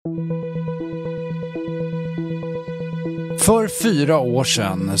För 4 år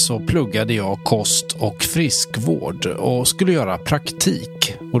sedan så pluggade jag kost- och friskvård och skulle göra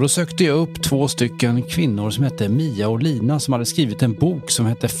praktik. Och då sökte jag upp 2 stycken kvinnor som hette Mia och Lina som hade skrivit en bok som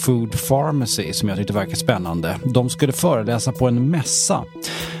hette Food Pharmacy som jag tyckte verkade spännande. De skulle föreläsa på en mässa.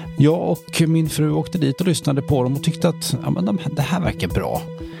 Jag och min fru åkte dit och lyssnade på dem och tyckte att det här verkar bra.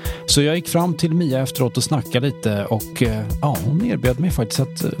 Så jag gick fram till Mia efteråt och snackade lite och hon erbjöd mig faktiskt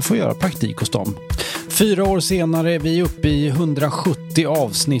att få göra praktik hos dem. 4 år senare är vi uppe i 170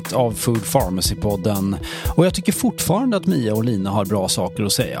 avsnitt av Food Pharmacy-podden och jag tycker fortfarande att Mia och Lina har bra saker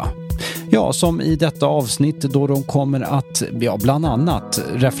att säga. Ja, som i detta avsnitt då de kommer att bland annat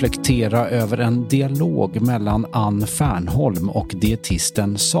reflektera över en dialog mellan Ann Fernholm och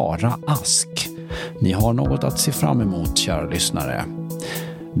dietisten Sara Ask. Ni har något att se fram emot, kära lyssnare.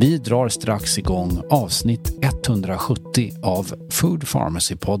 Vi drar strax igång avsnitt 170 av Food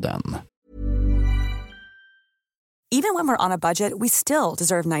Pharmacy-podden. Even when we're on a budget, we still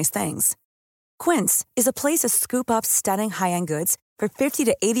deserve nice things. Quince is a place to scoop up stunning high-end goods for 50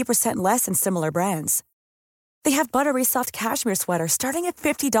 to 80% less than similar brands. They have buttery soft cashmere sweaters starting at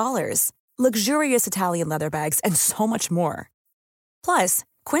 $50, luxurious Italian leather bags, and so much more. Plus,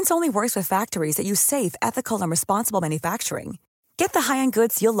 Quince only works with factories that use safe, ethical, and responsible manufacturing. Get the high-end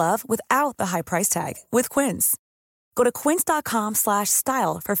goods you'll love without the high price tag with Quince. Go to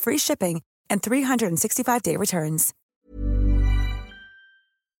quince.com/style for free shipping and 365-day returns.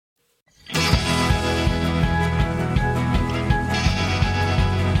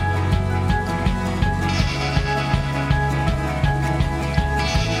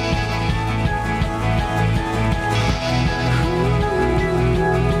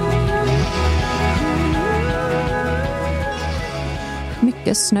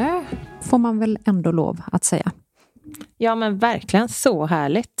 Mycket snö får man väl ändå lov att säga. Ja, men verkligen så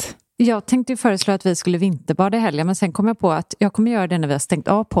härligt. Jag tänkte ju föreslå att vi skulle vinterbada i helgen, men sen kom jag på att jag kommer göra det när vi har stängt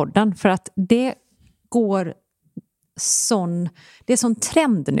av podden, för att det är sån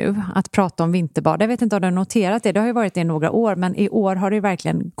trend nu att prata om vinterbad. Jag vet inte om du har noterat det. Det har ju varit det i några år, men i år har det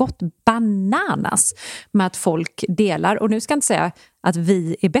verkligen gått bananas med att folk delar. Och nu ska jag inte säga att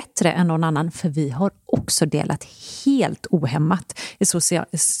vi är bättre än någon annan, för vi har också delat helt ohämmat i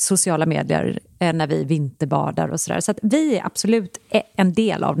sociala medier när vi vinterbadar och sådär. Så att vi är absolut en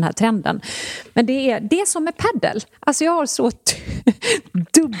del av den här trenden. Men det är som med paddel. Alltså jag har så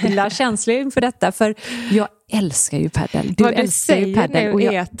dubbla känslor inför detta, för jag älskar ju paddel. Du älskar ju paddel och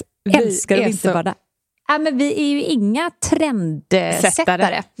jag älskar att vinterbada. Ja, men vi är ju inga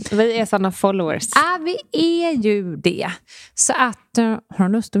trendsättare. Vi är sådana followers. Ja, vi är ju det. Så att, har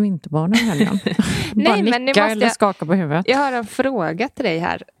du lust att vinterbada i helgen? Nej, men nu eller skaka på huvudet. Jag har en fråga till dig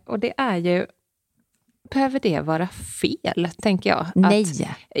här. Och det är ju, behöver det vara fel, tänker jag? Nej.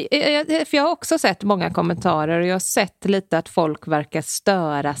 För jag har också sett många kommentarer och jag har sett lite att folk verkar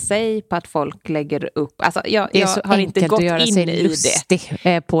störa sig på att folk lägger upp. Alltså jag har inte gått in i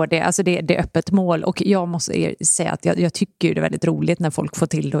det. På det. Alltså det är öppet mål, och jag måste säga att jag tycker det är väldigt roligt när folk får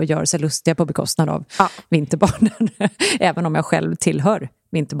till det och gör sig lustiga på bekostnad av vinterbaden. Även om jag själv tillhör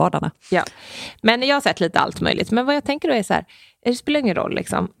vinterbadarna. Ja, men jag har sett lite allt möjligt. Men vad jag tänker då är så här, det spelar ingen roll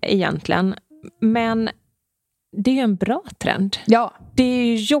liksom, egentligen. Men det är ju en bra trend. Ja. Det är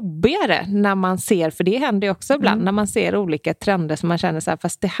ju jobbigare när man ser, för det händer ju också ibland, när man ser olika trender som man känner så här,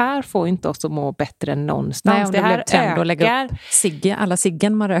 fast det här får inte oss att må bättre än någonstans. Nej, det här trend att lägga upp alla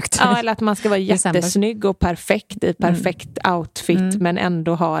ciggen man rökt. Ja, eller att man ska vara jättesnygg och perfekt i perfekt outfit, men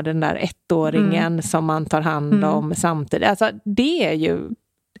ändå ha den där 1-åringen som man tar hand om samtidigt. Alltså det är ju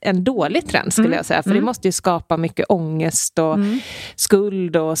en dålig trend skulle jag säga. För det måste ju skapa mycket ångest och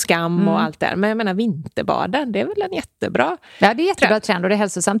skuld och skam och allt där. Men jag menar vinterbaden, det är väl en jättebra Ja, det är jättebra trend och det är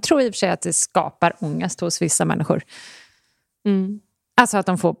hälsosamt. Tror i och för sig att det skapar ångest hos vissa människor. Alltså att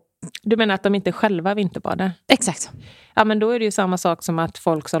de får... Du menar att de inte själva vinterbadar? Exakt. Ja, men då är det ju samma sak som att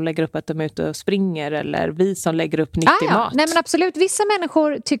folk som lägger upp att de är ute och springer, eller vi som lägger upp nyttig mat. Nej, men absolut. Vissa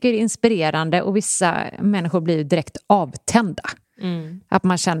människor tycker det är inspirerande och vissa människor blir direkt avtända. Att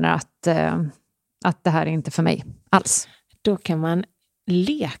man känner att det här är inte för mig alls. Då kan man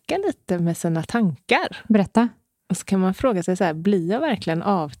leka lite med sina tankar. Berätta. Och så kan man fråga sig så här, blir jag verkligen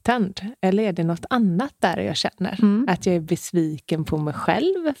avtänd? Eller är det något annat där jag känner? Att jag är besviken på mig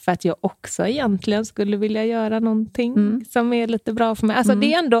själv för att jag också egentligen skulle vilja göra någonting som är lite bra för mig. Alltså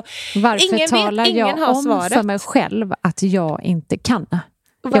det är ändå... Varför talar jag om svaret för mig själv att jag inte kan?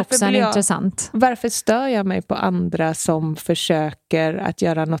 Det är också intressant. Varför stör jag mig på andra som försöker att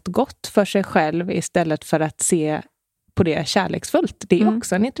göra något gott för sig själv istället för att se på det kärleksfullt? Det är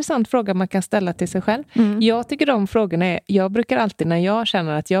också en intressant fråga man kan ställa till sig själv. Jag tycker de frågorna är, jag brukar alltid när jag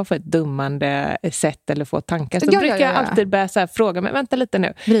känner att jag får ett dummande sätt eller får tankar, så brukar jag alltid börja så här fråga, men vänta lite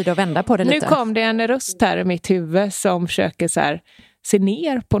nu. Vrida och vända på det lite. Nu kom det en röst här i mitt huvud som försöker så här se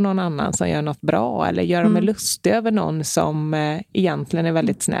ner på någon annan som gör något bra eller göra mig lustig över någon som egentligen är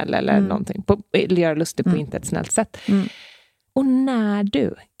väldigt snäll eller någonting. Eller göra lustig på inte ett snällt sätt. Och när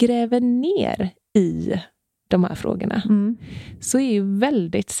du gräver ner i de här frågorna så är ju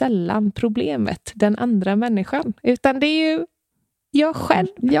väldigt sällan problemet den andra människan. Utan det är ju jag själv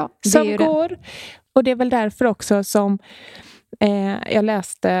som går. Det. Och det är väl därför också som jag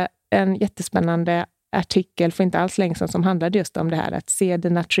läste en jättespännande artikel för inte alls länge sedan som handlade just om det här att se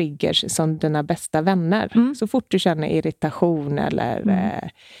dina triggers som dina bästa vänner. Så fort du känner irritation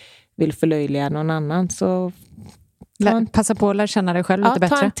eller vill förlöjliga någon annan så passa på att lära känna dig själv lite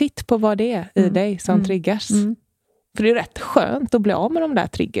bättre. Ta en titt på vad det är i dig som triggers. För det är rätt skönt att bli av med de där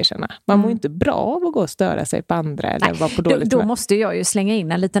triggerserna. Man mår inte bra av att gå och störa sig på andra eller vara på dåligt. Då måste jag ju slänga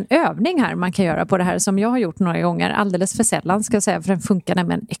in en liten övning här man kan göra på det här som jag har gjort några gånger. Alldeles för sällan ska jag säga, för den funkar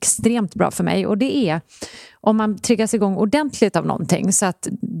nämligen extremt bra för mig. Och det är om man triggas igång ordentligt av någonting så att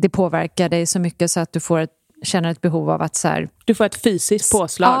det påverkar dig så mycket så att du känner ett behov av att så här... Du får ett fysiskt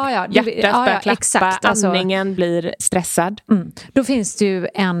påslag. Hjärtat börjar klappa, exakt, andningen blir stressad. Då finns det ju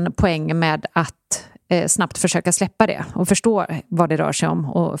en poäng med att snabbt försöka släppa det och förstå vad det rör sig om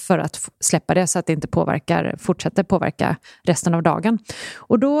och för att släppa det så att det inte fortsätter påverka resten av dagen.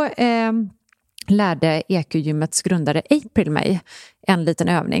 Och då lärde EQ-gymmets grundare April mig en liten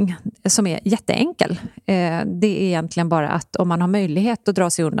övning som är jätteenkel. Det är egentligen bara att om man har möjlighet att dra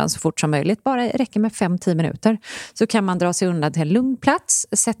sig undan så fort som möjligt, bara räcker med 5-10 minuter, så kan man dra sig undan till en lugn plats,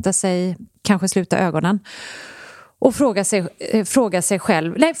 sätta sig, kanske sluta ögonen och fråga sig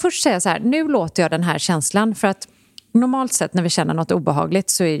själv. Nej, först säga så här, nu låter jag den här känslan, för att normalt sett när vi känner något obehagligt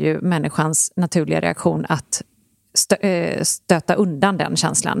så är ju människans naturliga reaktion att stöta undan den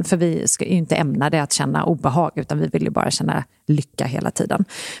känslan, för vi ska ju inte ämna det att känna obehag, utan vi vill ju bara känna lycka hela tiden.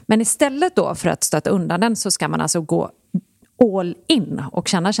 Men istället då för att stöta undan den så ska man alltså gå all in och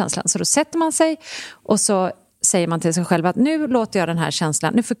känna känslan. Så då sätter man sig och så säger man till sig själv att nu låter jag den här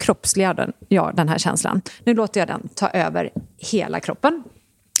känslan, nu förkroppsligar jag den här känslan. Nu låter jag den ta över hela kroppen.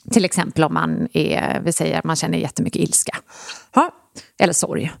 Till exempel om vi säger att man känner jättemycket ilska. Eller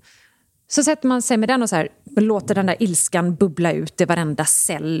sorg. Så sätter man sig med den och så här, låter den där ilskan bubbla ut i varenda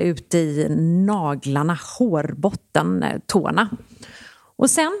cell, ut i naglarna, hårbotten, tårna. Och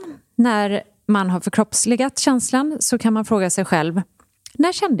sen när man har förkroppsligat känslan så kan man fråga sig själv,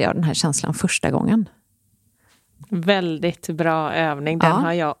 när kände jag den här känslan första gången? Väldigt bra övning. Den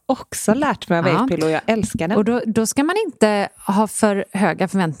har jag också lärt mig av April och jag älskar den. Och då ska man inte ha för höga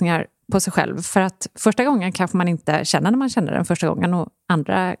förväntningar på sig själv. För att första gången kanske man inte känner när man känner den första gången och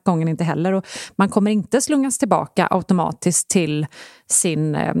andra gången inte heller. Och man kommer inte slungas tillbaka automatiskt till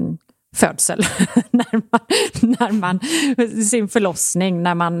sin födsel. när man sin förlossning,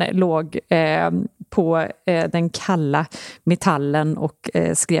 när man låg på den kalla metallen och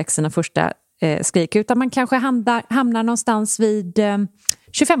skrek sina första skrik, utan man kanske hamnar någonstans vid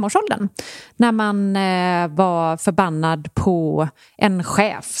 25-årsåldern när man var förbannad på en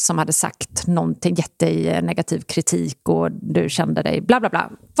chef som hade sagt någonting jättenegativ kritik och du kände dig bla bla bla.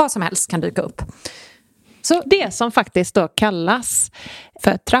 Vad som helst kan dyka upp. Så det som faktiskt då kallas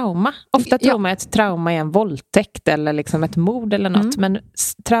för trauma. Ofta tror man att trauma är en våldtäkt eller liksom ett mord eller något. Men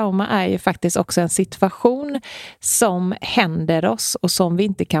trauma är ju faktiskt också en situation som händer oss och som vi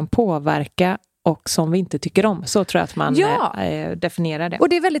inte kan påverka och som vi inte tycker om. Så tror jag att man definierar det. Och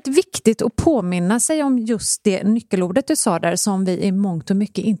det är väldigt viktigt att påminna sig om just det nyckelordet du sa där, som vi i mångt och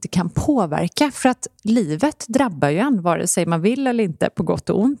mycket inte kan påverka. För att livet drabbar ju en, vare sig man vill eller inte, på gott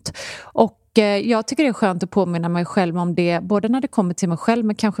och ont. Och jag tycker det är skönt att påminna mig själv om det, både när det kommer till mig själv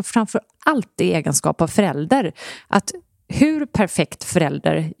men kanske framför allt i egenskap av förälder. Att hur perfekt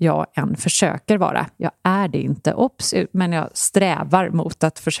förälder jag än försöker vara, jag är det inte, men jag strävar mot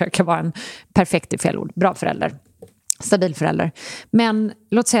att försöka vara en perfekt i fel ord, bra förälder, stabil förälder. Men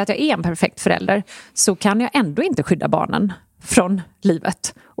låt säga att jag är en perfekt förälder, så kan jag ändå inte skydda barnen från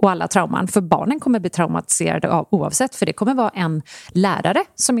livet och alla trauman. För barnen kommer bli traumatiserade oavsett, för det kommer vara en lärare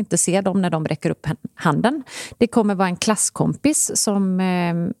som inte ser dem när de räcker upp handen. Det kommer vara en klasskompis som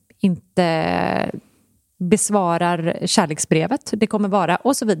inte besvarar kärleksbrevet. Det kommer vara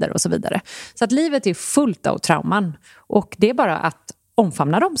och så vidare och så vidare. Så att livet är fullt av trauman och det är bara att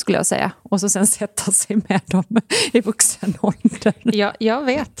omfamna dem, skulle jag säga. Och så sen sätta sig med dem i vuxen ålder. Ja, jag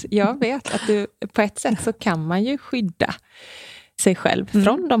vet att du på ett sätt så kan man ju skydda sig själv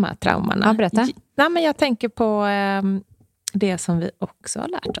från de här traumorna. Ja, berätta. Nej, men jag tänker på det som vi också har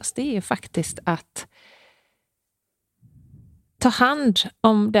lärt oss, det är ju faktiskt att ta hand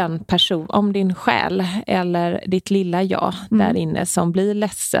om den person, om din själ eller ditt lilla jag där inne som blir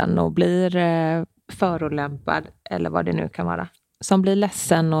ledsen och blir förolämpad eller vad det nu kan vara. Som blir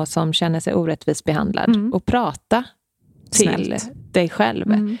ledsen och som känner sig orättvist behandlad. Och prata till dig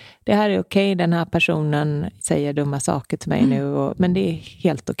själv. Det här är okej, den här personen säger dumma saker till mig nu, men det är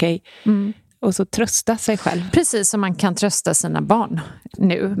helt okej. Och så trösta sig själv. Precis som man kan trösta sina barn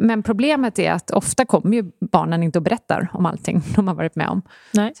nu. Men problemet är att ofta kommer ju barnen inte och berättar om allting de har varit med om.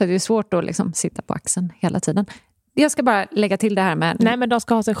 Nej. Så det är svårt att liksom sitta på axeln hela tiden. Jag ska bara lägga till det här med... Nej, men de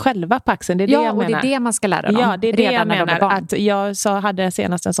ska ha sig själva på axeln. Det är det jag menar. Ja, och det är det man ska lära dem. Ja, det är det jag menar. Att jag hade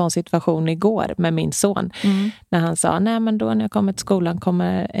senast en sån situation igår med min son. När han sa, nej men då när jag kommer till skolan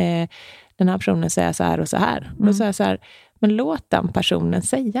kommer den här personen säga så här och så här. Då sa jag så här, men låt den personen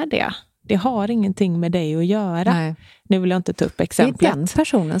säga det. Det har ingenting med dig att göra. Nej. Nu vill jag inte ta upp exemplet. Det är den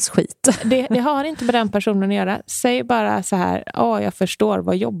personens skit. Det har inte med den personen att göra. Säg bara så här, jag förstår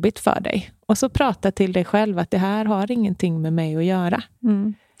vad jobbigt för dig. Och så prata till dig själv att det här har ingenting med mig att göra.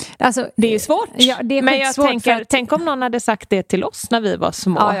 Alltså, det är svårt. Ja, det är men jag tänker, tänk om någon hade sagt det till oss när vi var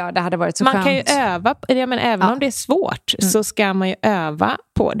små. Ja, det hade varit så man skönt. Kan ju öva, även om det är svårt så ska man ju öva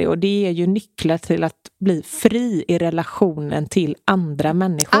på det. Och det är ju nycklar till att bli fri i relationen till andra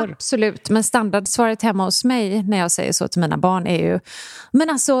människor. Absolut, men standardsvaret hemma hos mig när jag säger så till mina barn är ju, men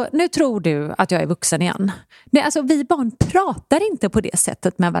alltså nu tror du att jag är vuxen igen. Nej, alltså vi barn pratar inte på det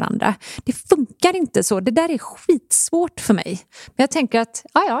sättet med varandra. Det funkar inte så, det där är skitsvårt för mig. Men jag tänker att,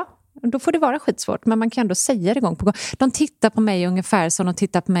 då får det vara skitsvårt, men man kan ändå säga det gång på gång. De tittar på mig ungefär som de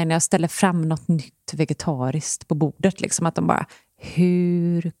tittar på mig när jag ställer fram något nytt vegetariskt på bordet. Liksom att de bara,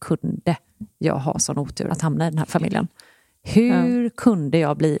 hur kunde jag ha sån otur att hamna i den här familjen? Hur kunde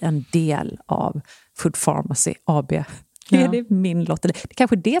jag bli en del av Food Pharmacy AB? Är det min lott? Det är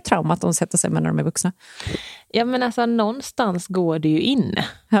kanske det traumat de sätter sig med när de är vuxna. Ja, men alltså någonstans går det ju in,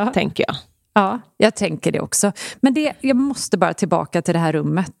 tänker jag. Ja, jag tänker det också. Men jag måste bara tillbaka till det här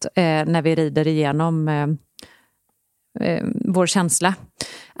rummet när vi rider igenom vår känsla.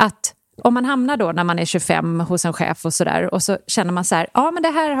 Att om man hamnar då när man är 25 hos en chef och sådär och så känner man så här, men det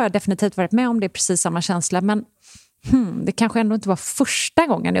här har jag definitivt varit med om, det är precis samma känsla, men det kanske ändå inte var första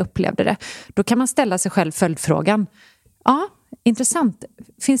gången jag upplevde det. Då kan man ställa sig själv följdfrågan. Ja, intressant.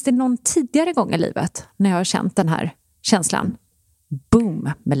 Finns det någon tidigare gång i livet när jag har känt den här känslan? Boom,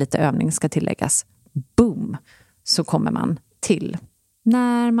 med lite övning ska tilläggas. Boom, så kommer man till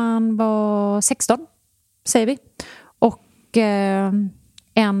när man var 16, säger vi. Och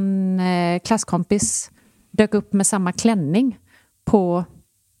en klasskompis dök upp med samma klänning på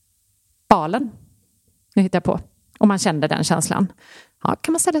balen. Nu hittar jag på. Och man kände den känslan. Ja,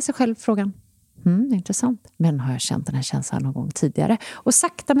 kan man ställa sig själv frågan. Intressant. Men har jag känt den här känslan någon gång tidigare? Och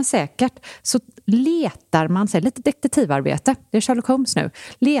sakta men säkert så letar man sig, lite detektivarbete, det är Sherlock Holmes nu,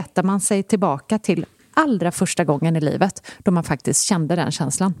 letar man sig tillbaka till allra första gången i livet då man faktiskt kände den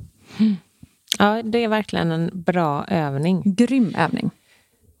känslan. Ja, det är verkligen en bra övning. Grym övning.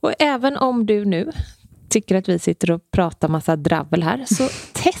 Och även om du nu tycker att vi sitter och pratar massa dravel här, så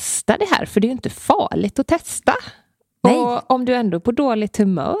testa det här, för det är ju inte farligt att testa. Nej. Och om du ändå är på dåligt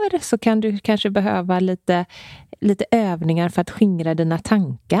humör så kan du kanske behöva lite övningar för att skingra dina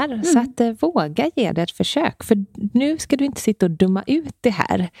tankar. Så att våga ge det ett försök. För nu ska du inte sitta och dumma ut det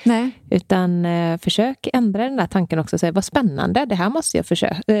här. Nej. Utan försök ändra den där tanken också och säga, vad spännande, det här måste jag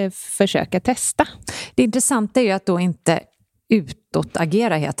försöka testa. Det intressanta är ju att då inte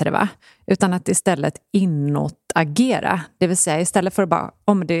utåtagera heter det, va? Utan att istället inåtagera. Det vill säga istället för att bara,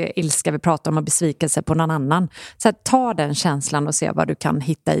 om det är ilska vi pratar om och besvikelse på någon annan. Så att ta den känslan och se vad du kan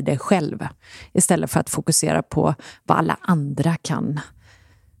hitta i dig själv. Istället för att fokusera på vad alla andra kan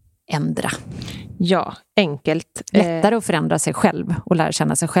ändra. Ja, enkelt. Lättare att förändra sig själv och lära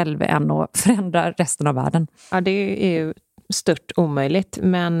känna sig själv än att förändra resten av världen. Ja, det är ju stört omöjligt,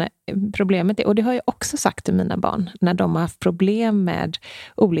 men problemet är, och det har jag också sagt till mina barn när de har haft problem med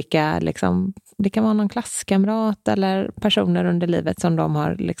olika, liksom, det kan vara någon klasskamrat eller personer under livet som de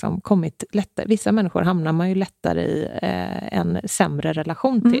har liksom kommit lättare, vissa människor hamnar man ju lättare i en sämre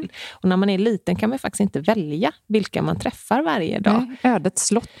relation till. Och när man är liten kan man faktiskt inte välja vilka man träffar varje dag. Nej, ödet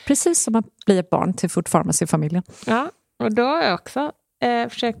slott, precis som att bli ett barn till Food Pharmacy-familjen. Ja, och då har jag också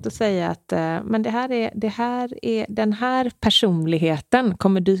försökt att säga att men den här personligheten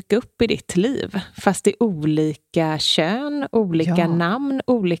kommer dyka upp i ditt liv, fast i olika kön, olika namn,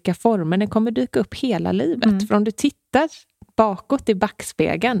 olika former. Den kommer dyka upp hela livet. För om du tittar bakåt i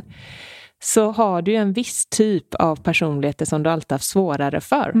backspegeln så har du en viss typ av personligheter som du alltid haft svårare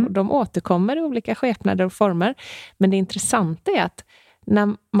för. Och de återkommer i olika skepnader och former. Men det intressanta är att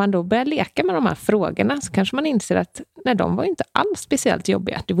när man då börjar leka med de här frågorna så kanske man inser att nej, de var ju inte alls speciellt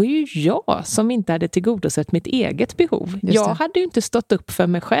jobbiga. Det var ju jag som inte hade tillgodosett mitt eget behov. Jag hade ju inte stått upp för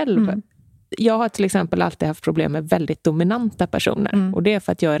mig själv. Jag har till exempel alltid haft problem med väldigt dominanta personer. Och det är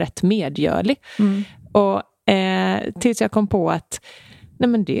för att jag är rätt medgörlig. Och tills jag kom på att nej,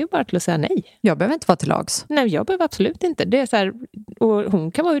 men det är ju bara till att säga nej. Jag behöver inte vara till lags. Nej, jag behöver absolut inte. Det är så här, och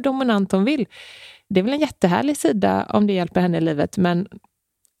hon kan vara hur dominant hon vill. Det är väl en jättehärlig sida om det hjälper henne i livet. Men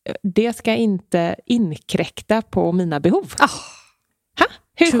det ska inte inkräkta på mina behov.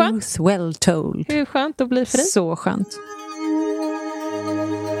 Hur skönt? Well told. Hur skönt att bli fri. Så skönt.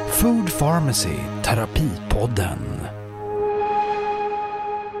 Food Pharmacy, Terapipodden.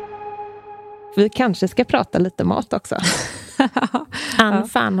 Vi kanske ska prata lite mat också. Ann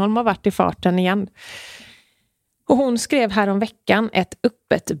Fernholm har varit i farten igen. Och hon skrev här om veckan ett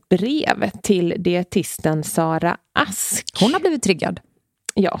öppet brev till dietisten Sara Ask. Hon har blivit triggad.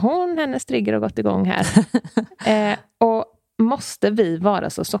 Ja, hennes trigger har gått igång här. Och måste vi vara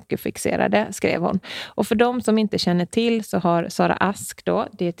så sockerfixerade, skrev hon. Och för de som inte känner till så har Sara Ask då,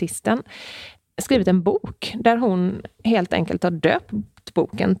 dietisten, skrivit en bok där hon helt enkelt har döpt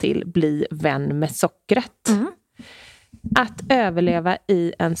boken till Bli vän med sockret. Att överleva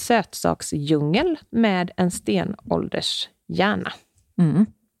i en sötsaksdjungel med en stenålders hjärna.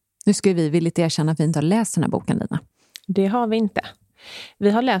 Nu ska vi villigt erkänna att vi inte har läst den här boken, Lina. Det har vi inte.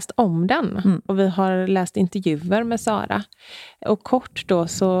 Vi har läst om den och vi har läst intervjuer med Sara. Och kort då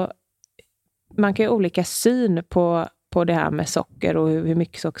så man kan ju ha olika syn på det här med socker och hur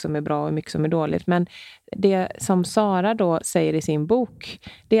mycket socker som är bra och hur mycket som är dåligt. Men det som Sara då säger i sin bok,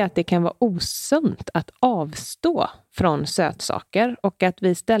 det är att det kan vara osunt att avstå från sötsaker och att vi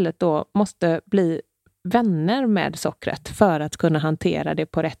istället då måste bli vänner med sockret för att kunna hantera det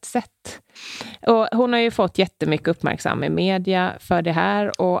på rätt sätt. Och hon har ju fått jättemycket uppmärksamhet i media för det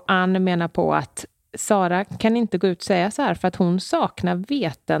här och Ann menar på att Sara kan inte gå ut och säga så här för att hon saknar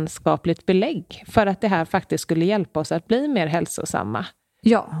vetenskapligt belägg för att det här faktiskt skulle hjälpa oss att bli mer hälsosamma.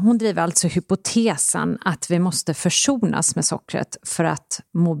 Ja, hon driver alltså hypotesen att vi måste försonas med sockret för att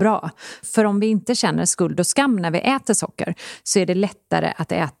må bra. För om vi inte känner skuld och skam när vi äter socker så är det lättare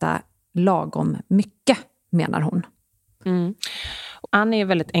att äta lagom mycket, menar hon. Ann är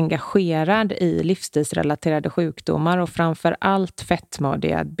väldigt engagerad i livsstilsrelaterade sjukdomar och framför allt fetma och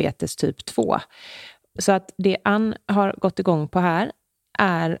diabetes typ 2. Så att det Ann har gått igång på här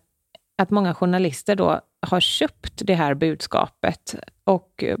är att många journalister då har köpt det här budskapet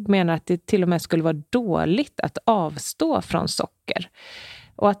och menar att det till och med skulle vara dåligt att avstå från socker.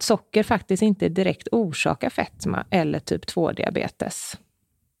 Och att socker faktiskt inte direkt orsakar fetma eller typ 2-diabetes.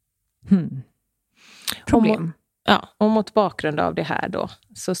 Problem. Och mot bakgrund av det här då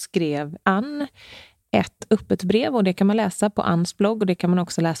så skrev Ann ett öppet brev och det kan man läsa på Anns blogg och det kan man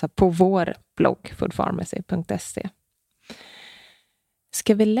också läsa på vår blogg foodpharmacy.se.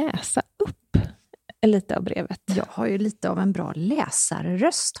 Ska vi läsa upp lite av brevet? Jag har ju lite av en bra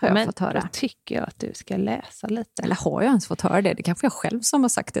läsarröst har jag fått höra. Men då tycker jag att du ska läsa lite. Eller har jag ens fått höra det? Det kanske jag själv som har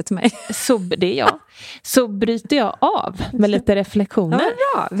sagt det till mig. Så det är jag. Så bryter jag av med lite reflektioner.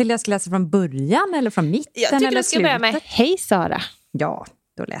 Ja, vill jag ska läsa från början eller från mitten eller slutet? Jag tycker du ska börja med Hej Sara. Ja,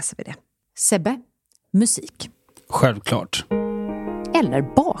 då läser vi det. Sebbe, musik. Självklart.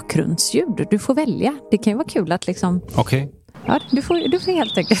 Eller bakgrundsljud, du får välja. Det kan ju vara kul att liksom... Okej. Ja, du får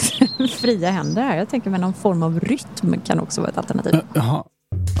helt enkelt fria händer här. Jag tänker med någon form av rytm kan också vara ett alternativ. Jaha.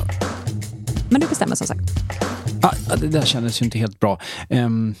 Men du bestämmer som sagt. Det där kändes ju inte helt bra.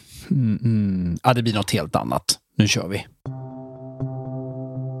 Det blir något helt annat. Nu kör vi.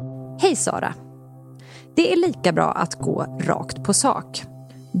 Hej Sara. Det är lika bra att gå rakt på sak.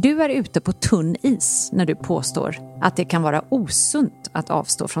 Du är ute på tunn is när du påstår att det kan vara osunt att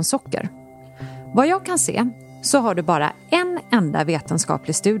avstå från socker. Vad jag kan se så har du bara en enda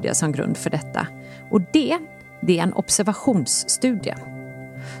vetenskaplig studie som grund för detta. Och det är en observationsstudie.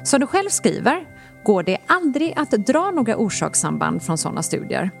 Som du själv skriver går det aldrig att dra några orsakssamband från sådana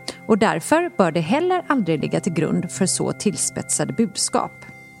studier. Och därför bör det heller aldrig ligga till grund för så tillspetsade budskap.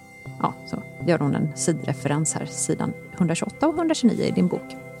 Ja, så gör hon en sidreferens här, sidan 128 och 129 i din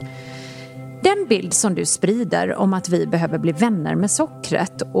bok. Den bild som du sprider om att vi behöver bli vänner med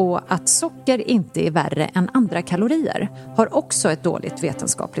sockret och att socker inte är värre än andra kalorier har också ett dåligt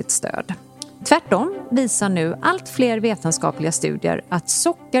vetenskapligt stöd. Tvärtom visar nu allt fler vetenskapliga studier att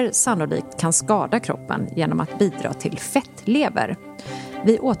socker sannolikt kan skada kroppen genom att bidra till fettlever.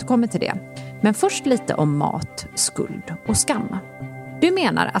 Vi återkommer till det. Men först lite om mat, skuld och skam. Du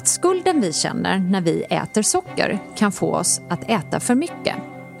menar att skulden vi känner när vi äter socker kan få oss att äta för mycket.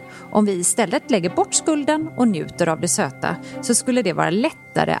 Om vi istället lägger bort skulden och njuter av det söta så skulle det vara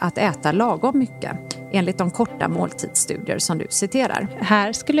lättare att äta lagom mycket, enligt de korta måltidsstudier som du citerar.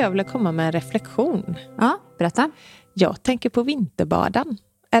 Här skulle jag vilja komma med en reflektion. Ja, berätta. Jag tänker på vinterbaden.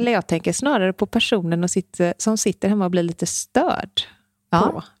 Eller jag tänker snarare på personen som sitter hemma och blir lite störd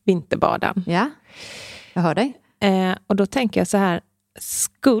på vinterbaden. Ja, jag hör dig. Och då tänker jag så här,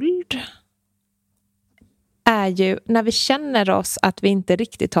 skuld är ju när vi känner oss att vi inte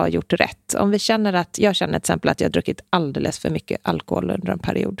riktigt har gjort rätt. Om vi känner att, jag känner till exempel att jag har druckit alldeles för mycket alkohol under en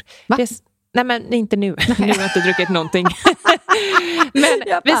period. Va? Nej men inte nu. Nu har jag inte druckit någonting.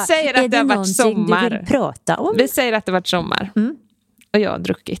 Men vi säger att det har varit sommar. Du vill prata om? Vi säger att det har varit sommar. Mm. Och jag har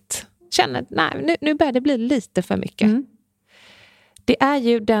druckit. Känner, nej nu börjar det bli lite för mycket. Mm. Det är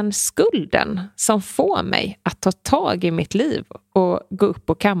ju den skulden som får mig att ta tag i mitt liv och gå upp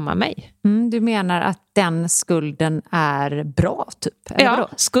och kamma mig. Du menar att den skulden är bra typ? Eller ja, vadå?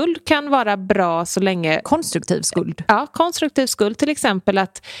 skuld kan vara bra så länge... Konstruktiv skuld? Ja, konstruktiv skuld. Till exempel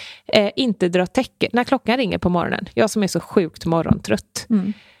att inte dra täcke när klockan ringer på morgonen. Jag som är så sjukt morgontrött.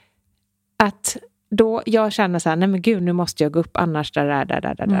 Mm. Att då jag känner så här, nej men gud, nu måste jag gå upp annars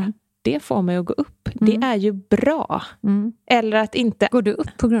där. Mm. Det får mig att gå upp. Det är ju bra. Mm. Eller att inte... Går du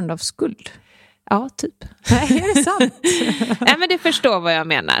upp på grund av skuld? Ja, typ. Nej, är det sant? Nej, men du förstår vad jag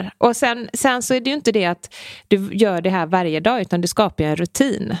menar. Och sen så är det ju inte det att du gör det här varje dag, utan du skapar en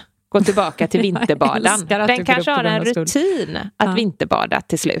rutin. Gå tillbaka till vinterbadan. Den kanske har en rutin att vinterbada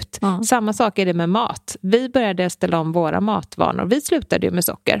till slut. Ja. Samma sak är det med mat. Vi började ställa om våra matvanor. Vi slutade ju med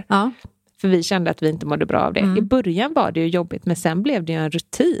socker. Ja. För vi kände att vi inte mådde bra av det. I början var det ju jobbigt, men sen blev det ju en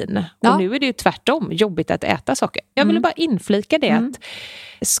rutin. Ja. Och nu är det ju tvärtom jobbigt att äta socker. Jag ville bara inflika det att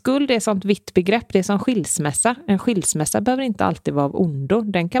skuld är ett sånt vitt begrepp. Det är som skilsmässa. En skilsmässa behöver inte alltid vara av ondo.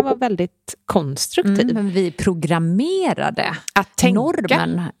 Den kan vara väldigt konstruktiv. Men vi programmerade att tänka.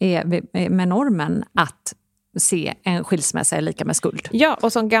 Normen att se en skilsmässa är lika med skuld. Ja,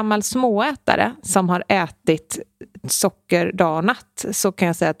 och som gammal småätare som har ätit socker dag och natt, så kan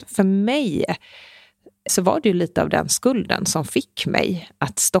jag säga att för mig så var det ju lite av den skulden som fick mig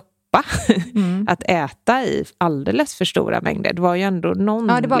att stoppa att äta i alldeles för stora mängder. Det var ju ändå någon...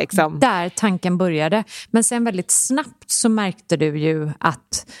 Ja, det var där tanken började. Men sen väldigt snabbt så märkte du ju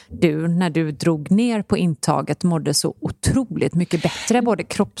att du, när du drog ner på intaget, mådde så otroligt mycket bättre. Både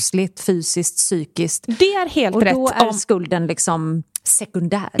kroppsligt, fysiskt, psykiskt. Det är helt rätt. Och då är skulden liksom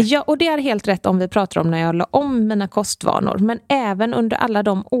sekundär. Ja, och det är helt rätt om vi pratar om när jag la om mina kostvanor. Men även under alla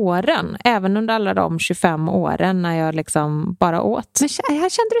de åren, även under alla de 25 åren när jag liksom bara åt. Men här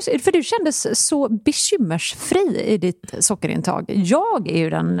kände du, för du kändes så bekymmersfri i ditt sockerintag. Jag är ju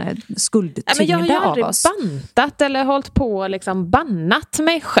den skuldtyngda av oss. Jag har aldrig bantat eller hållit på liksom bannat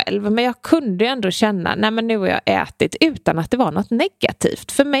mig själv. Men jag kunde ju ändå känna, nej men nu har jag ätit utan att det var något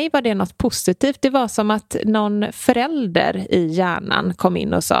negativt. För mig var det något positivt. Det var som att någon förälder i hjärnan kom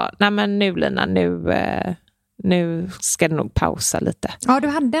in och sa, nej men nu Lina, nu ska det nog pausa lite. Ja, du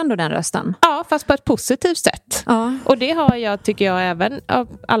hade ändå den rösten. Ja, fast på ett positivt sätt. Ja. Och det har jag, tycker jag, även av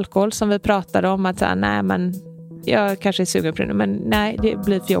alkohol som vi pratade om, att säga, nej men jag kanske är sugen på det, men nej, det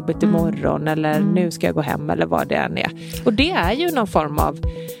blir för jobbigt imorgon eller nu ska jag gå hem eller vad det än är. Och det är ju någon form av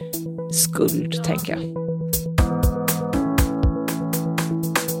skuld, tänker jag.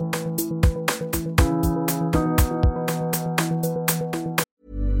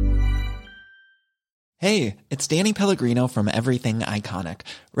 Hey, it's Danny Pellegrino from Everything Iconic.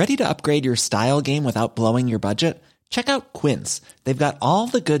 Ready to upgrade your style game without blowing your budget? Check out Quince. They've got all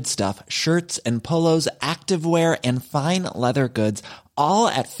the good stuff, shirts and polos, activewear and fine leather goods, all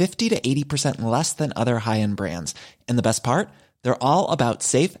at 50 to 80% less than other high-end brands. And the best part? They're all about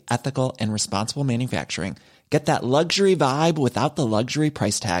safe, ethical and responsible manufacturing. Get that luxury vibe without the luxury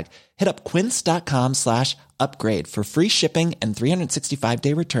price tag. Hit up quince.com/upgrade for free shipping and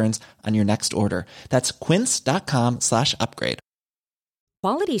 365-day returns on your next order. That's quince.com/upgrade.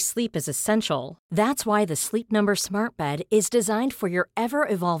 Quality sleep is essential. That's why the Sleep Number Smart Bed is designed for your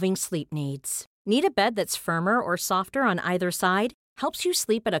ever-evolving sleep needs. Need a bed that's firmer or softer on either side? Helps you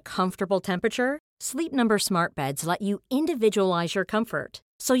sleep at a comfortable temperature? Sleep Number Smart Beds let you individualize your comfort,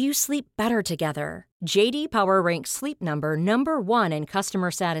 so you sleep better together. JD Power ranks Sleep Number number 1 in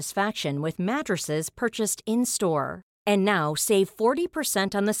customer satisfaction with mattresses purchased in-store. And now save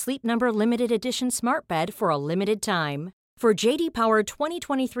 40% on the Sleep Number Limited Edition Smart Bed for a limited time. For JD Power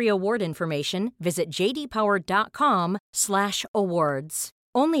 2023 award information, visit jdpower.com/awards.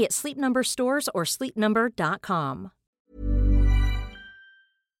 Only at Sleep Number stores or sleepnumber.com.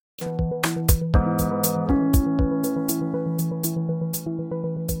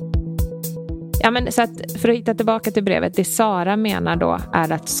 Ja, men så att för att hitta tillbaka till brevet, det Sara menar då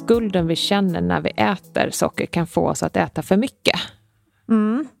är att skulden vi känner när vi äter socker kan få oss att äta för mycket.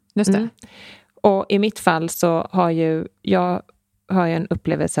 Just det. Och i mitt fall så har jag en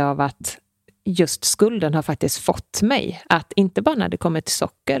upplevelse av att just skulden har faktiskt fått mig att inte bara när det kommer till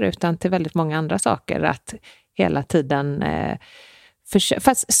socker utan till väldigt många andra saker att hela tiden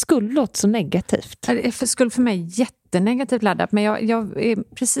fast skuld låter så negativt. Skuld för mig är jättenegativt laddat, men jag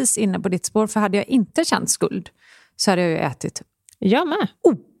är precis inne på ditt spår, för hade jag inte känt skuld så hade jag ju ätit Jag med.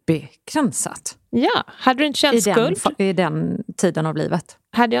 Obegränsat. Ja, hade du inte känt skuld? I den tiden av livet.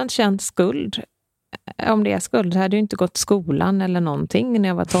 Hade jag inte känt skuld, om det är skuld, så hade jag inte gått skolan eller någonting när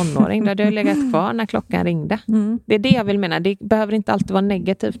jag var tonåring. Då hade jag legat kvar när klockan ringde. Det är det jag vill mena. Det behöver inte alltid vara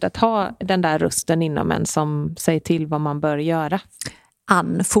negativt att ha den där rösten inom en som säger till vad man bör göra.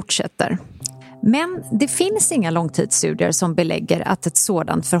 Ann fortsätter. Men det finns inga långtidsstudier som belägger att ett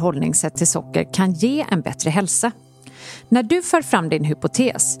sådant förhållningssätt till socker kan ge en bättre hälsa. När du för fram din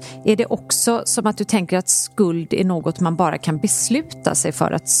hypotes är det också som att du tänker att skuld är något man bara kan besluta sig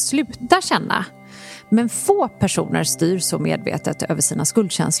för att sluta känna. Men få personer styr så medvetet över sina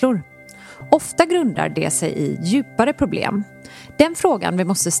skuldkänslor. Ofta grundar det sig i djupare problem. Den frågan vi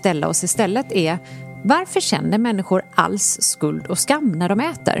måste ställa oss istället är: varför känner människor alls skuld och skam när de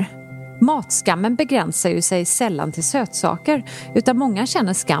äter? Matskammen begränsar ju sig sällan till sötsaker, utan många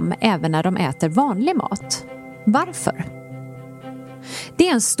känner skam även när de äter vanlig mat. Varför? Det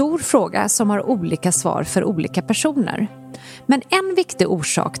är en stor fråga som har olika svar för olika personer. Men en viktig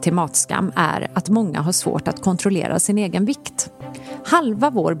orsak till matskam är att många har svårt att kontrollera sin egen vikt. Halva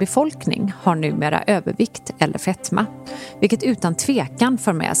vår befolkning har numera övervikt eller fetma, vilket utan tvekan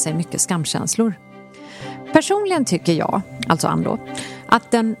för med sig mycket skamkänslor. Personligen tycker jag, alltså Ando,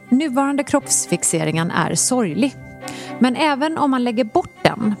 att den nuvarande kroppsfixeringen är sorglig. Men även om man lägger bort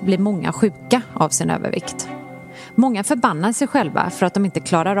den blir många sjuka av sin övervikt. Många förbannar sig själva för att de inte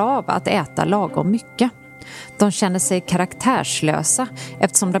klarar av att äta lagom mycket. De känner sig karaktärslösa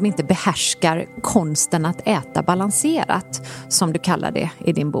eftersom de inte behärskar konsten att äta balanserat, som du kallar det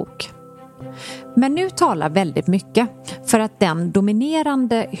i din bok. Men nu talar väldigt mycket för att den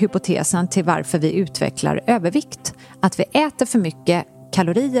dominerande hypotesen till varför vi utvecklar övervikt, att vi äter för mycket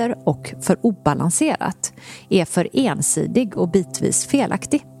kalorier och för obalanserat, är för ensidig och bitvis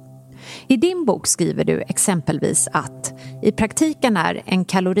felaktig. I din bok skriver du exempelvis att i praktiken är en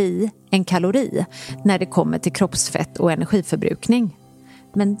kalori när det kommer till kroppsfett och energiförbrukning.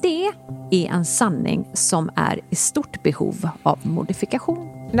 Men det är en sanning som är i stort behov av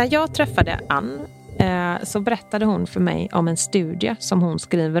modifikation. När jag träffade Ann så berättade hon för mig om en studie som hon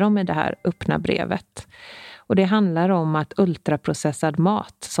skriver om i det här öppna brevet. Och det handlar om att ultraprocessad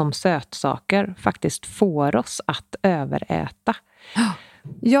mat som sötsaker faktiskt får oss att överäta.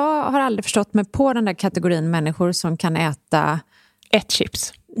 Jag har aldrig förstått mig på den där kategorin människor som kan äta... Ett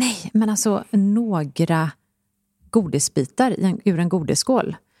chips. Nej, men alltså några godisbitar ur en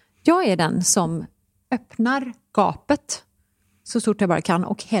godisskål. Jag är den som öppnar gapet så stort jag bara kan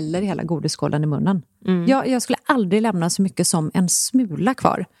och häller hela godisskålen i munnen. Jag skulle aldrig lämna så mycket som en smula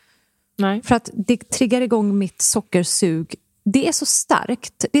kvar. Nej. För att det triggar igång mitt sockersug. Det är så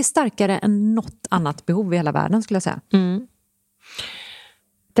starkt. Det är starkare än något annat behov i hela världen, skulle jag säga.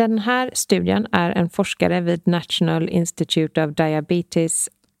 Den här studien är en forskare vid National Institute of Diabetes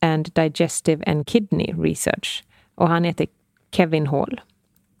and Digestive and Kidney Research. Och han heter Kevin Hall.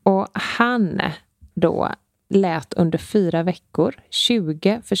 Och han då lät under 4 veckor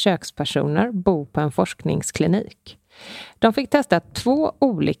 20 försökspersoner bo på en forskningsklinik. De fick testa 2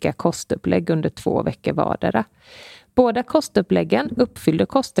 olika kostupplägg under 2 veckor vardera. Båda kostuppläggen uppfyllde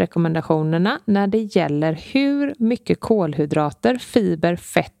kostrekommendationerna när det gäller hur mycket kolhydrater, fiber,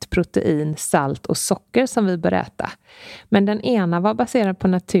 fett, protein, salt och socker som vi bör äta. Men den ena var baserad på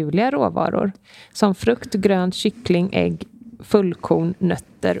naturliga råvaror som frukt, grönt, kyckling, ägg, fullkorn,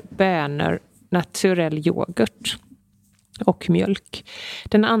 nötter, bönor, naturell yoghurt och mjölk.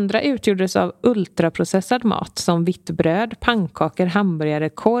 Den andra utgjordes av ultraprocessad mat som vitt bröd, pannkakor, hamburgare,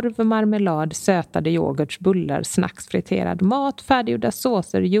 korv, marmelad, sötade yoghurts, bullar, snacks, friterad mat, färdiggjorda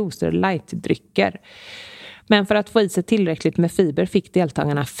såser, juicer, lightdrycker. Men för att få i sig tillräckligt med fiber fick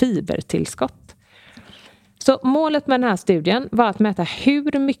deltagarna fibertillskott. Så målet med den här studien var att mäta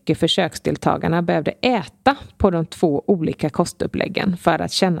hur mycket försöksdeltagarna behövde äta på de 2 olika kostuppläggen för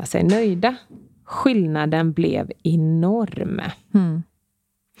att känna sig nöjda. Skillnaden blev enorm.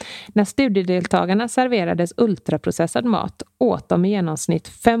 När studiedeltagarna serverades ultraprocessad mat åt de i genomsnitt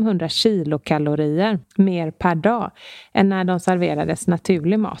 500 kilokalorier mer per dag än när de serverades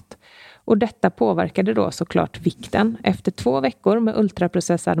naturlig mat. Och detta påverkade då såklart vikten. Efter 2 veckor med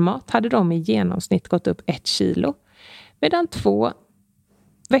ultraprocessad mat hade de i genomsnitt gått upp 1 kilo. Medan 2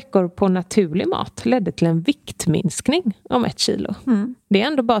 veckor på naturlig mat ledde till en viktminskning om 1 kilo. Det är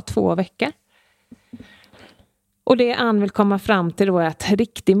ändå bara 2 veckor. Och det Ann vill komma fram till då är att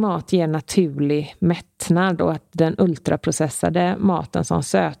riktig mat ger naturlig mättnad och att den ultraprocessade maten som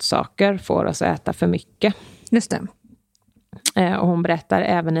sötsaker får oss att äta för mycket. Just det. Och hon berättar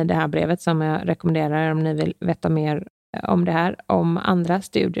även i det här brevet som jag rekommenderar om ni vill veta mer om det här, om andra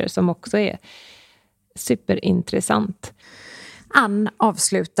studier som också är superintressant. Ann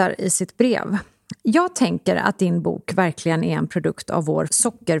avslutar i sitt brev. Jag tänker att din bok verkligen är en produkt av vår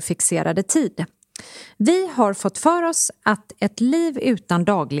sockerfixerade tid. Vi har fått för oss att ett liv utan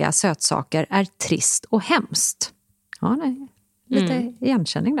dagliga sötsaker är trist och hemskt. Ja, nej. Lite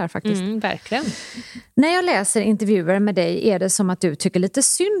igenkänning där faktiskt. Verkligen. När jag läser intervjuer med dig är det som att du tycker lite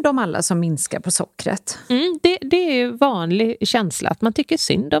synd om alla som minskar på sockret. Det är ju vanlig känsla att man tycker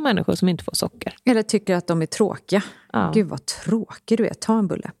synd om människor som inte får socker. Eller tycker att de är tråkiga. Ja. Gud vad tråkig du är, ta en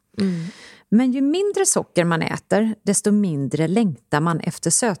bulle. Men ju mindre socker man äter, desto mindre längtar man efter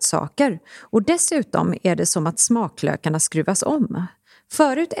sötsaker. Och dessutom är det som att smaklökarna skruvas om.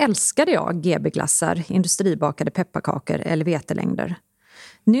 Förut älskade jag GB-glassar, industribakade pepparkakor eller vetelängder.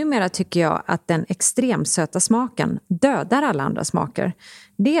 Numera tycker jag att den extremsöta smaken dödar alla andra smaker.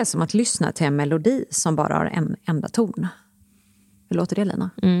 Det är som att lyssna till en melodi som bara har en enda ton. Hur låter det, Lina?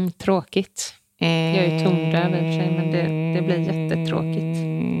 Tråkigt. Jag är ju tondöv i och för sig, men det blir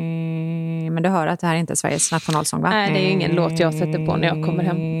jättetråkigt. Men du hör att det här är inte Sveriges nationalsång, va? Nej, det är ingen låt jag sätter på när jag kommer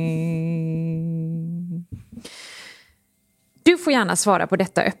hem. Du får gärna svara på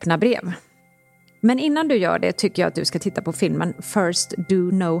detta öppna brev. Men innan du gör det tycker jag att du ska titta på filmen First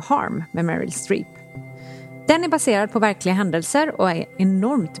Do No Harm med Meryl Streep. Den är baserad på verkliga händelser och är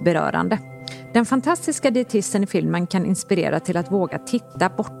enormt berörande. Den fantastiska dietisten i filmen kan inspirera till att våga titta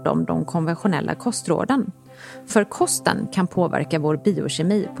bortom de konventionella kostråden. För kosten kan påverka vår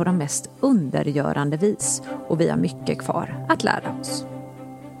biokemi på de mest undergörande vis och vi har mycket kvar att lära oss.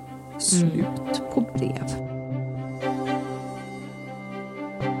 Slut på brev.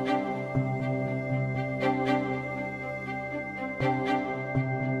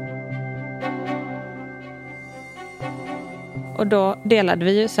 Och då delade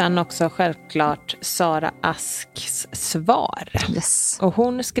vi ju sen också självklart Sara Asks svar. Yes. Och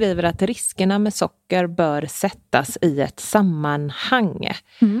hon skriver att riskerna med socker bör sättas i ett sammanhang.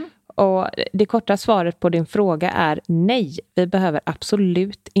 Och det korta svaret på din fråga är nej, vi behöver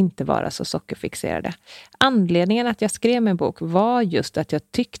absolut inte vara så sockerfixerade. Anledningen att jag skrev min bok var just att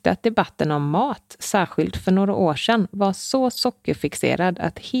jag tyckte att debatten om mat, särskilt för några år sedan, var så sockerfixerad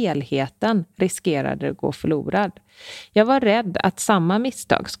att helheten riskerade att gå förlorad. Jag var rädd att samma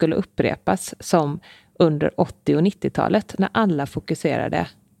misstag skulle upprepas som under 80- och 90-talet när alla fokuserade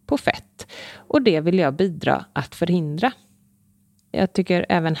på fett. Och det vill jag bidra att förhindra. Jag tycker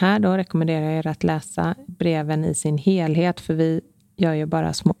även här då rekommenderar jag er att läsa breven i sin helhet, för vi gör ju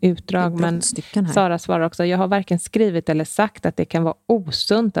bara små utdrag. Men Sara svarar också, jag har varken skrivit eller sagt att det kan vara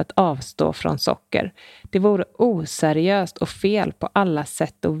osunt att avstå från socker. Det vore oseriöst och fel på alla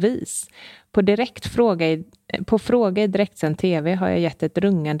sätt och vis. På fråga i direktsänd tv har jag gett ett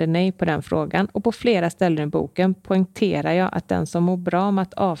rungande nej på den frågan, och på flera ställen i boken poängterar jag att den som mår bra med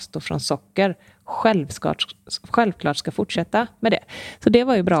att avstå från socker självklart ska fortsätta med det. Så det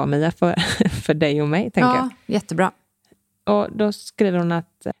var ju bra, Mia, för dig och mig, tänker jag. Ja, jättebra. Och då skriver hon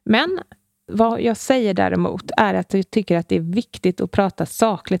att, men vad jag säger däremot är att jag tycker att det är viktigt att prata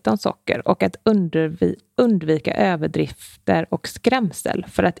sakligt om socker och att undvika överdrifter och skrämsel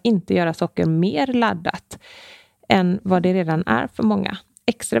för att inte göra socker mer laddat än vad det redan är för många.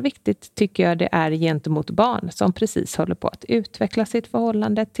 Extra viktigt tycker jag det är gentemot barn som precis håller på att utveckla sitt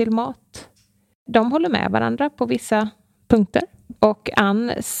förhållande till mat. De håller med varandra på vissa punkter. Och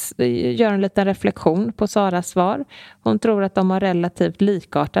Ann gör en liten reflektion på Saras svar. Hon tror att de har relativt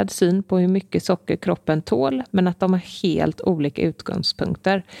likartad syn på hur mycket socker kroppen tål, men att de har helt olika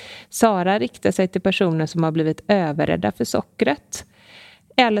utgångspunkter. Sara riktar sig till personer som har blivit överrädda för sockret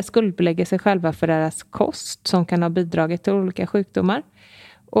eller skuldbelägger sig själva för deras kost som kan ha bidragit till olika sjukdomar.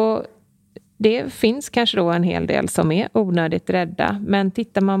 Och det finns kanske då en hel del som är onödigt rädda, men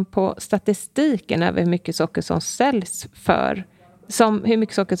tittar man på statistiken över hur mycket socker som säljs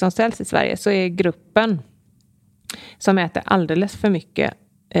i Sverige, så är gruppen som äter alldeles för mycket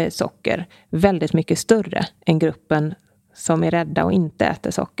socker väldigt mycket större än gruppen som är rädda och inte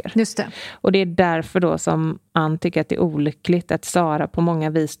äter socker. Just det. Och det är därför då som Ann tycker att det är olyckligt att Sara på många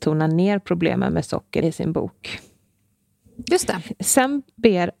vis tonar ner problemen med socker i sin bok. Just det. Sen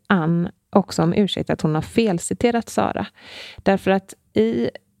ber Ann också om ursäkt att hon har felciterat Sara. Därför att i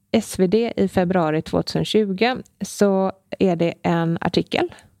SvD i februari 2020 så är det en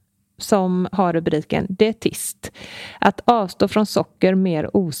artikel som har rubriken Dietist. Att avstå från socker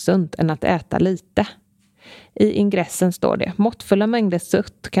mer osunt än att äta lite. I ingressen står det: måttfulla mängder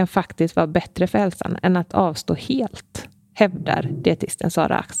sött kan faktiskt vara bättre för hälsan än att avstå helt, hävdar dietisten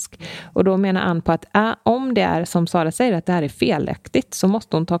Sara Ask. Och då menar Ann på att om det är som Sara säger att det här är felaktigt så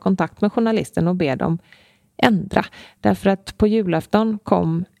måste hon ta kontakt med journalisten och be dem ändra. Därför att på julafton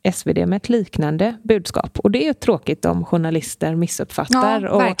kom SvD med ett liknande budskap. Och det är ju tråkigt om journalister missuppfattar.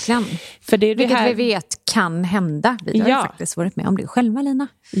 Ja, verkligen. För det är det vilket här... vi vet kan hända. Vi har ju faktiskt varit med om det själva, Lina.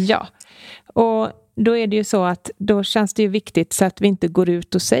 Ja, och då är det ju så att då känns det ju viktigt så att vi inte går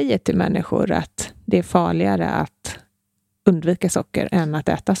ut och säger till människor att det är farligare att undvika socker än att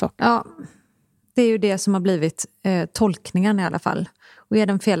äta socker. Ja, det är ju det som har blivit tolkningen i alla fall. Och är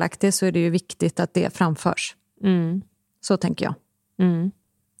den felaktig så är det ju viktigt att det framförs. Mm. Så tänker jag. Mm.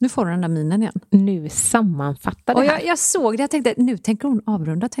 Nu får du den där minen igen. Nu sammanfattar det här. Och jag såg det, jag tänkte, nu tänker hon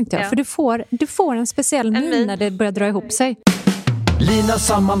avrunda, tänkte jag. Ja. För du får en speciell min när det börjar dra ihop sig. Linas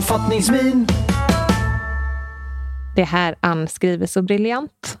sammanfattningsmin. Det här Ann skriver så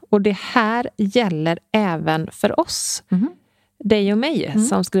briljant. Och det här gäller även för oss. Mm. Dig och mig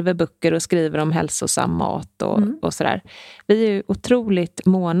som skriver böcker och skriver om hälsosam mat och sådär. Vi är ju otroligt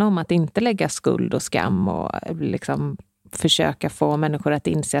måna om att inte lägga skuld och skam och liksom försöka få människor att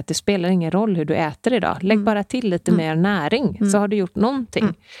inse att det spelar ingen roll hur du äter idag. Lägg bara till lite mer näring så har du gjort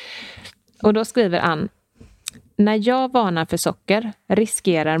någonting. Och då skriver Ann: när jag varnar för socker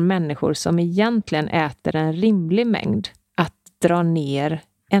riskerar människor som egentligen äter en rimlig mängd att dra ner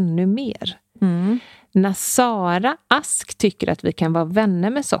ännu mer. När Sara Ask tycker att vi kan vara vänner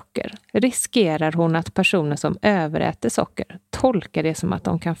med socker riskerar hon att personer som överäter socker tolkar det som att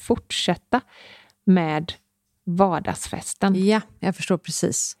de kan fortsätta med vardagsfesten. Ja, jag förstår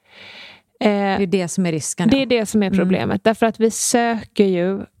precis. Det är det som är risken. Det är det som är problemet. Därför att vi söker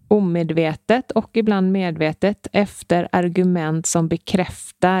ju omedvetet och ibland medvetet efter argument som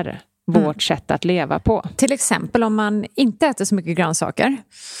bekräftar vårt sätt att leva på. Till exempel om man inte äter så mycket grönsaker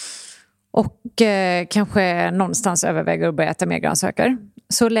och kanske någonstans överväger att börja äta mer grönsaker,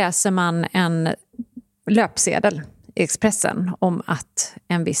 så läser man en löpsedel i Expressen om att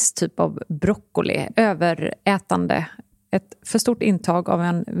en viss typ av broccoli, överätande, ett för stort intag av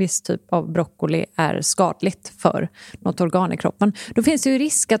en viss typ av broccoli är skadligt för något organ i kroppen. Då finns det ju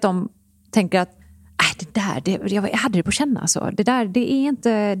risk att de tänker att jag hade det på känna så. Det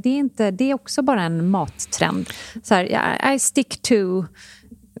är också bara en mattrend. Så här, I stick to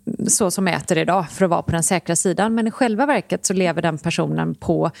så som äter idag för att vara på den säkra sidan. Men i själva verket så lever den personen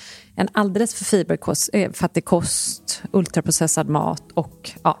på en alldeles för fiberfattig kost, ultraprocessad mat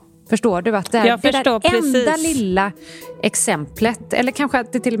och förstår du att det är det där enda lilla exemplet, eller kanske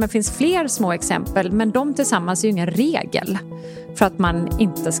att det till och med finns fler små exempel, men de tillsammans är ju ingen regel för att man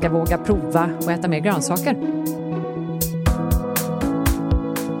inte ska våga prova och äta mer grönsaker.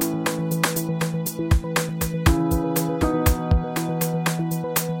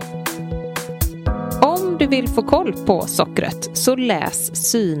 Om du vill få koll på sockret så läs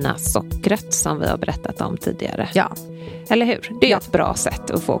Syna sockret som vi har berättat om tidigare. Ja. Eller hur? Det är ett bra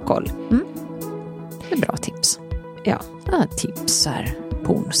sätt att få koll. Det är bra tips. Ja. Tips här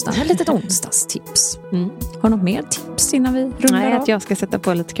på onsdagen. Ett litet onsdagstips. Har du något mer tips innan vi rundar Nej, av? att jag ska sätta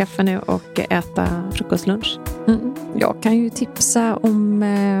på lite kaffe nu och äta frukostlunch. Jag kan ju tipsa om...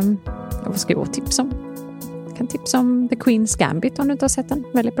 vad ska jag tipsa om? Jag kan tipsa om The Queen's Gambit om du inte har sett den.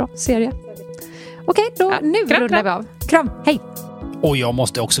 Väldigt bra serie. Okej, nu rullar vi av. Kram, hej! Och jag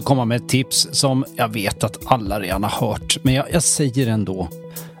måste också komma med ett tips som jag vet att alla redan har hört. Men jag säger ändå.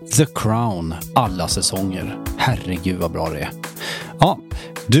 The Crown, alla säsonger. Herregud vad bra det är. Ja,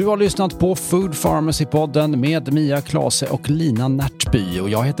 du har lyssnat på Food Pharmacy-podden med Mia Klase och Lina Närtby. Och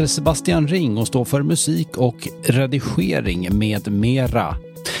jag heter Sebastian Ring och står för musik och redigering med mera.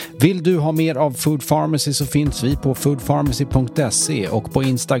 Vill du ha mer av Food Pharmacy så finns vi på foodpharmacy.se och på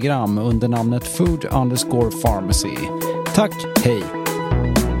Instagram under namnet food_pharmacy. Tack, hej!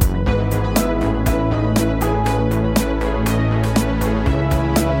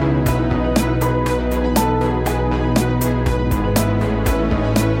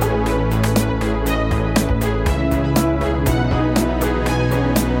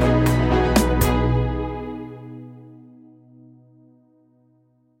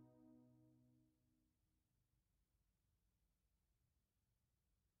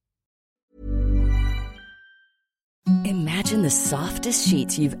 Imagine the softest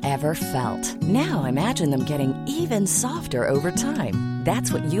sheets you've ever felt. Now imagine them getting even softer over time.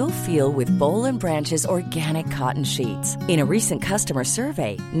 That's what you'll feel with Boll & Branch's organic cotton sheets. In a recent customer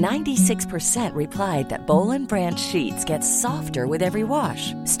survey, 96% replied that Boll & Branch sheets get softer with every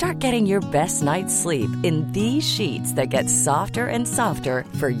wash. Start getting your best night's sleep in these sheets that get softer and softer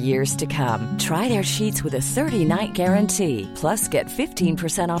for years to come. Try their sheets with a 30-night guarantee. Plus, get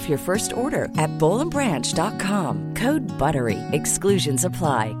 15% off your first order at bollandbranch.com. Code BUTTERY. Exclusions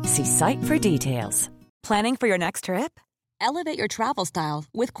apply. See site for details. Planning for your next trip? Elevate your travel style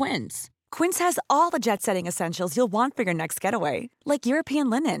with Quince. Quince has all the jet-setting essentials you'll want for your next getaway, like European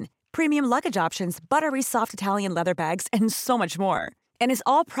linen, premium luggage options, buttery soft Italian leather bags, and so much more. And is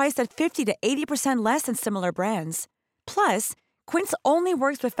all priced at 50 to 80% less than similar brands. Plus, Quince only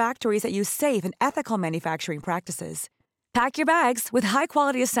works with factories that use safe and ethical manufacturing practices. Pack your bags with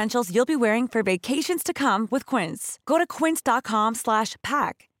high-quality essentials you'll be wearing for vacations to come with Quince. Go to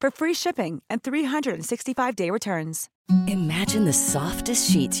quince.com/pack for free shipping and 365-day returns. Imagine the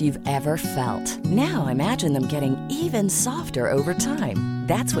softest sheets you've ever felt. Now imagine them getting even softer over time.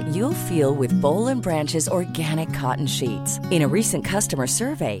 That's what you'll feel with Boll & Branch's organic cotton sheets. In a recent customer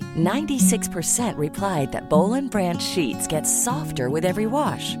survey, 96% replied that Boll & Branch sheets get softer with every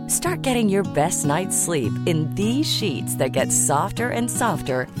wash. Start getting your best night's sleep in these sheets that get softer and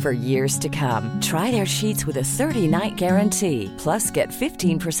softer for years to come. Try their sheets with a 30-night guarantee. Plus, get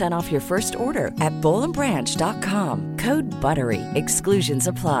 15% off your first order at bollandbranch.com. Code BUTTERY. Exclusions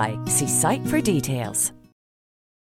apply. See site for details.